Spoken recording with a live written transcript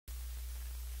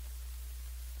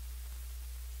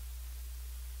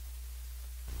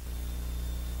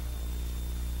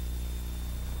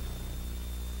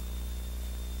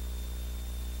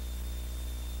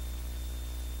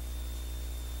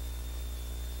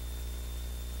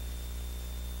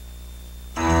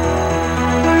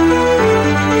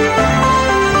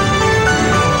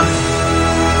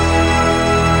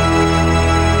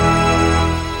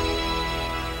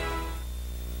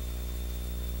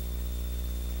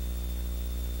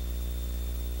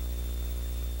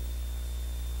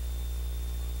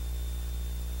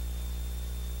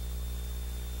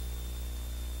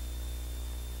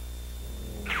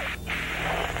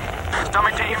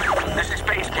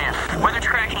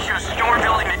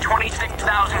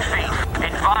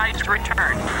Advise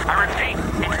return. I repeat,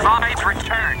 advise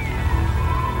return.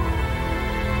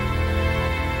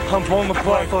 I'm pulling the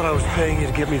plug. I thought I was paying you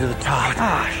to get me to the top.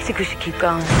 I think we should keep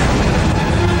going.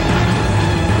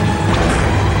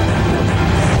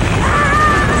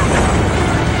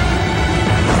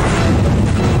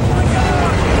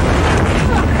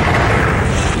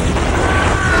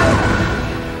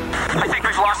 I think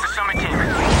we've lost the summit team.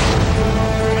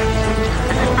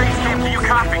 This is base camp. Do you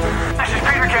copy? This is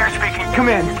Peter Garrett speaking. Come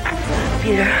in.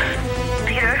 Peter.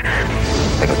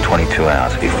 They got 22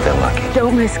 hours if they're lucky.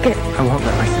 Don't risk it. I won't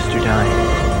let my sister die.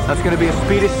 That's gonna be a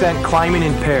speed ascent climbing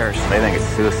in pairs. They think it's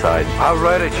suicide. I'll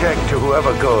write a check to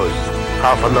whoever goes.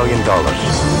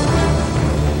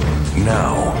 $500,000.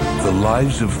 Now, the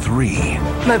lives of 3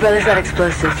 My brother's got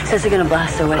explosives. Says they're gonna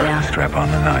blast their way down. Strap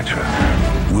on the nitro.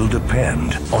 will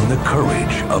depend on the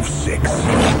courage of 6.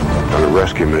 On a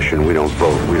rescue mission, we don't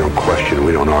vote, we don't question,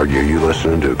 we don't argue. You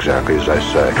listen and do exactly as I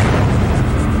say.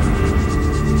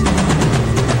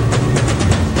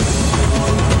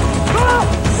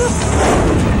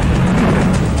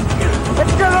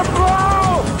 It's gonna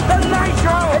blow! The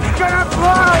nitro! It's gonna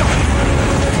blow!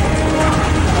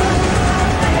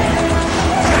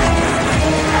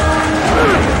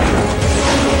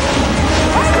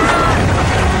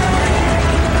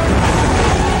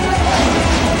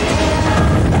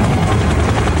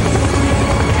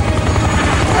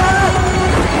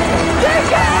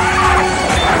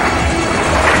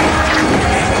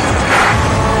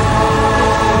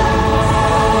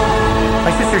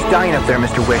 My sister's dying up there,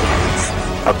 Mr. Wick.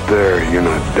 Up there, you're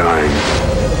not dying.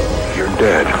 You're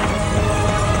dead.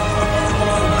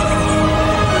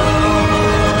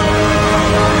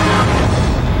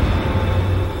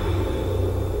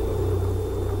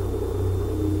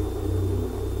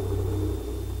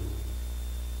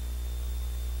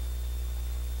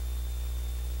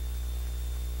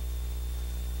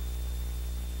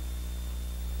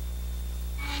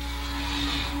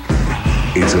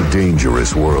 It's a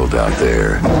dangerous world out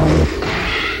there.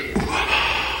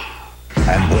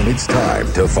 And when it's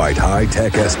time to fight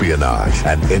high-tech espionage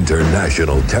and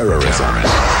international terrorism,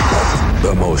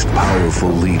 the most powerful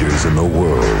leaders in the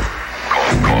world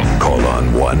call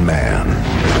on one man.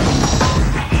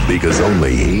 Because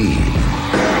only he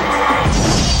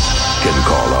can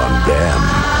call on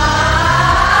them.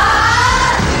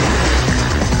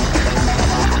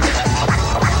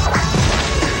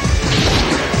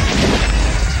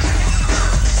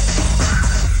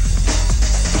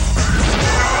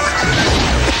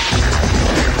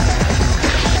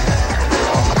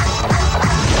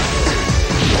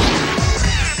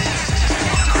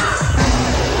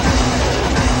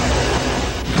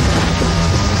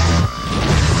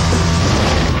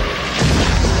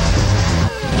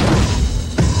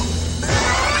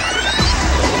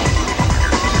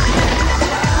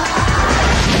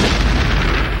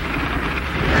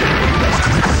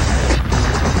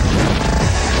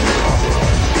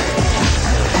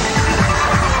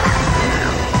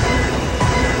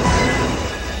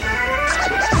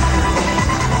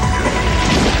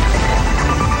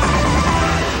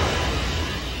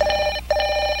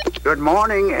 Good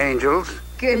morning, angels.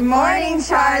 Good morning,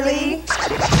 Charlie.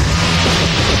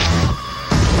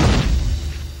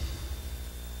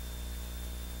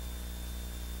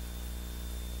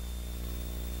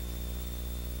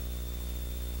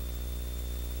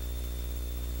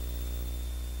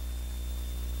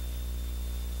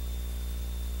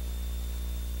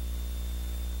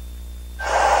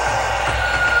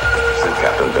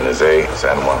 Captain Benazet,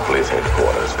 San Juan Police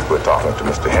Headquarters. We're talking to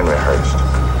Mr. Henry Hurst.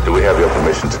 Do we have your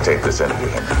permission to take this interview,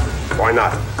 Henry? Why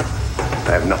not? I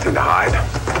have nothing to hide.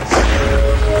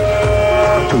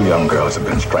 2 young girls have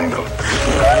been strangled.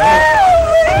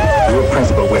 You were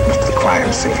principal witness to the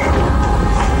crime scene.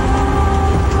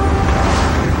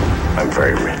 I'm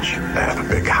very rich. I have a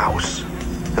big house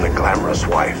and a glamorous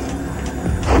wife.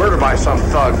 Murder by some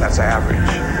thug, that's average.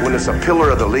 When it's a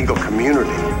pillar of the legal community,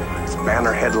 it's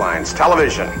banner headlines,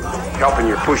 television, helping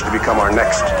your push to become our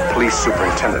next police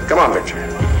superintendent. Come on, Victor.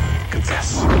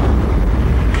 Confess.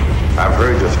 I've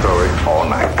heard your story all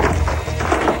night.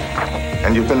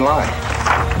 And you've been lying.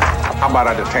 How about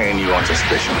I detain you on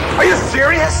suspicion? Are you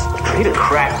serious? He didn't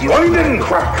crack you. Well, he didn't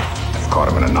crack. I've caught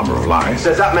him in a number of lies.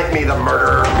 Does that make me the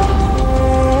murderer?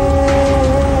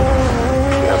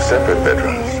 We have separate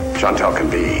bedrooms. Chantal can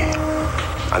be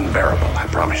unbearable, I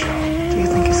promise you. Do you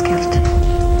think he's guilty?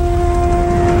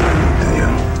 Do you?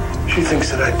 She thinks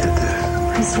that I did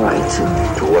this. He's right to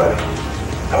To what?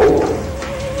 Hope.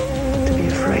 be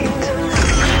afraid.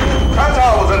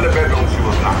 Chantal was in the bedroom. She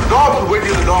was not. The dog was with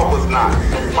you. The dog was not.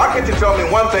 Why can't you tell me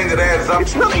one thing that adds up?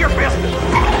 It's none of your business.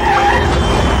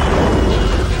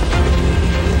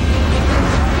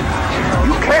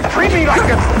 can't treat me like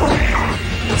this!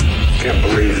 Can't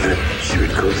believe that she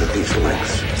would go to these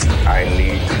lengths. I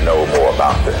need to know more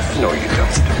about this. No, you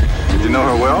don't. Did you know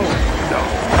her well? No.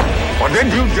 Well,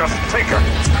 didn't you just take her?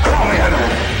 Come in.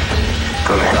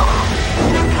 Go to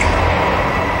hell.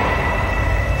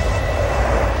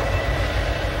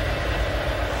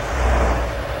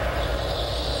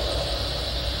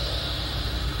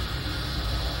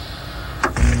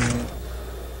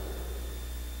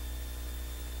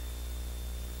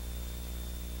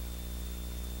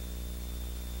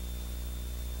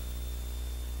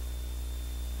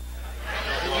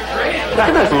 Look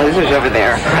at those losers over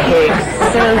there. Pigs.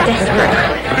 So desperate.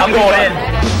 I'm going in.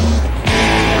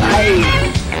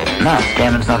 Nah,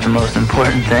 stamina's not the most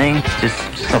important thing. Just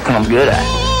something I'm good at.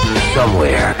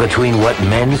 Somewhere between what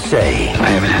men say. I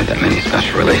haven't had that many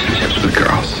special relationships with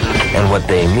girls. And what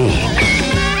they mean.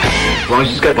 As long as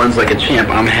she's got runs like a champ,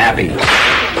 I'm happy.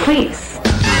 Please.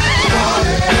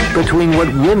 Between what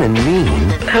women mean.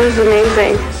 That was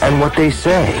amazing. And what they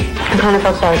say. I kind of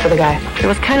felt sorry for the guy. It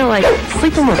was kind of like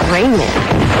sleeping with Rain Man.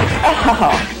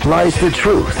 Oh. Lies the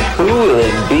truth. Who will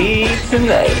it be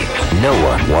tonight? No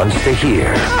one wants to hear.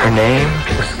 Her name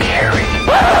was Carrie.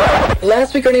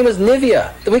 Last week her name was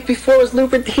Nivea. The week before was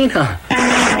Lubritina.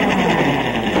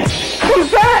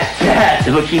 Who's that? That's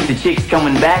what keeps the chicks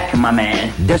coming back, my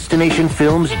man. Destination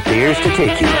Films dares to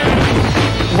take you.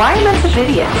 Why are men such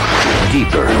idiots?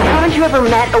 Deeper. Haven't you ever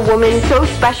met a woman so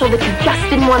special that you just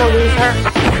didn't want to lose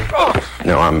her?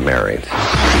 No, I'm married.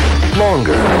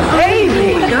 Longer.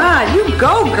 Baby, God, you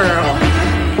go, girl.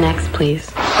 Next,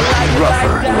 please.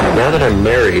 Rougher. Now that I'm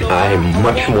married, I'm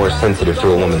much more sensitive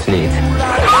to a woman's needs.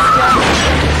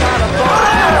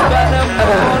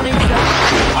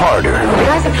 Harder. The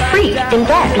guy's a freak in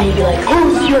bed. And you'd be like,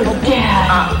 who's your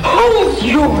dad? Who's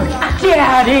your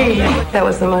daddy? That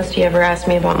was the most he ever asked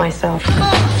me about myself.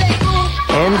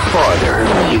 And farther.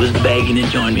 She was begging to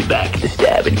join me back at the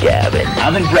stabbing cabin.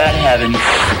 I'm in Brad Heaven,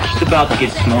 just about to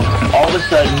get smoked, and all of a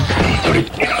sudden, she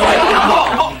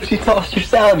started... She tossed her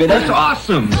salad. That's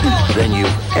awesome. Than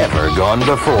you've ever gone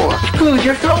before. Dude,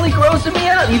 you're totally grossing me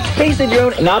out. You tasted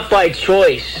your own... Not by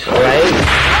choice, right?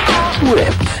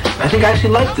 Whipped. I think I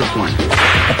actually like this one.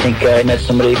 I think I met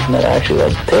somebody that I actually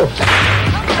like too.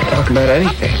 I talk about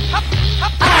anything.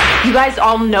 You guys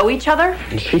all know each other?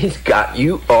 She's got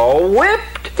you all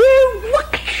whipped.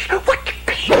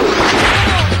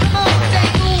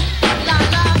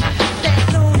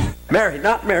 Married,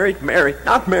 not married, married,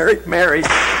 not married, married.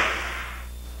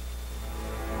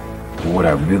 What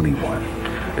I really want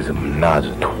is a menage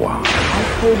a trois.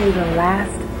 I told you the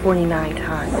last 49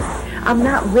 times. I'm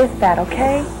not with that,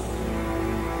 okay?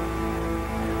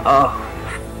 Oh.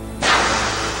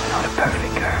 Not a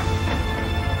perfect girl.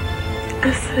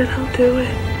 I said I'll do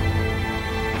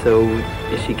it. So,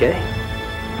 is she gay?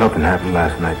 Nothing happened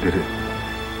last night, did it?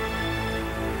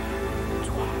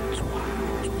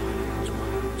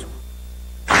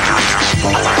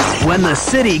 When the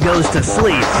city goes to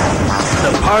sleep,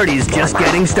 the party's just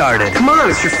getting started. Come on,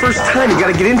 it's your first time. You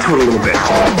gotta get into it a little bit.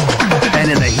 And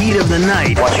in the heat of the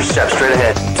night, Watch your step, straight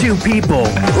ahead. two people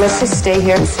Let's just stay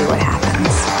here and see what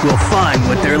happens. will find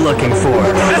what they're looking for.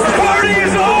 This party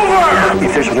is over!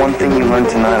 If there's one thing you learned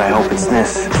tonight, I hope it's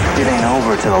this. It ain't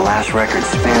over till the last record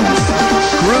spins.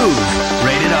 Groove,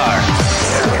 rated R.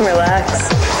 You can relax.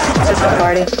 It's just a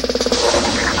party.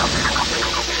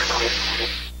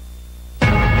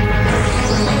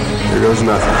 There goes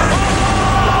nothing.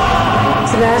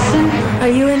 Sebastian, are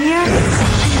you in here?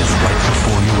 He is right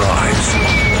before your eyes,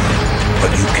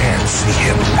 but you can't see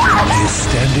him. He is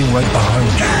standing right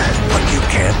behind you, but you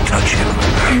can't touch him.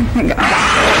 Oh my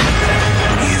God.